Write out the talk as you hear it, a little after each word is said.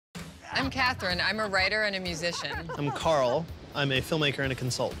I'm Catherine. I'm a writer and a musician. I'm Karl. I'm a filmmaker and a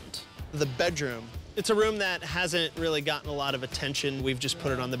consultant. The bedroom. It's a room that hasn't really gotten a lot of attention. We've just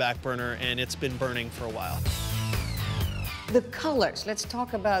put it on the back burner, and it's been burning for a while. The colors, let's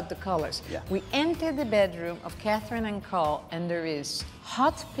talk about the colors. Yeah. We enter the bedroom of Catherine and Karl, and there is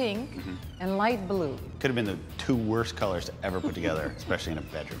hot pink and light blue. Could have been the two worst colors to ever put together, especially in a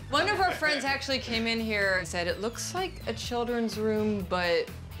bedroom. One of our friends actually came in here and said, it looks like a children's room, but...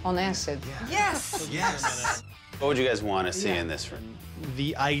 On acid. Yes! Yes! What would you guys want to see in this room?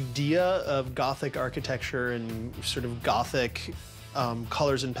 The idea of Gothic architecture and sort of Gothic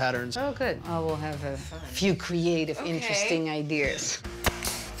colors and patterns. Oh, good. I will have a few creative, interesting ideas.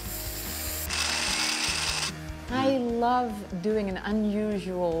 I love doing an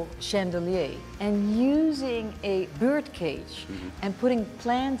unusual chandelier and using a birdcage and putting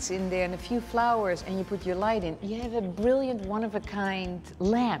plants in there and a few flowers, and you put your light in. You have a brilliant, one-of-a-kind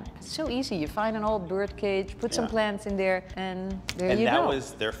lamp. It's so easy. You find an old birdcage, put some plants in there, and there you go. And that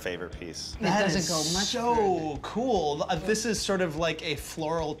was their favorite piece. That doesn't is go much so cool. This is sort of like a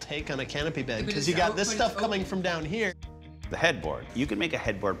floral take on a canopy bed, because you got this stuff coming from down here. The headboard. You can make a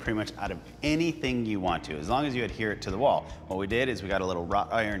headboard pretty much out of anything you want to, as long as you adhere it to the wall. What we did is we got a little wrought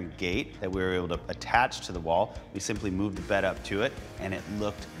iron gate that we were able to attach to the wall. We simply moved the bed up to it, and it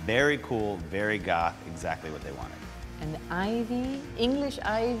looked very cool, very goth, exactly what they wanted. And the ivy, English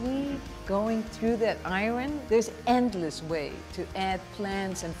ivy, going through that iron. There's endless way to add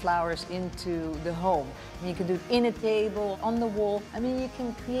plants and flowers into the home. And you can do it in a table, on the wall. I mean, you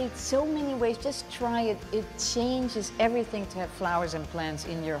can create so many ways. Just try it. It changes everything to have flowers and plants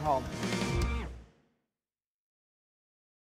in your home.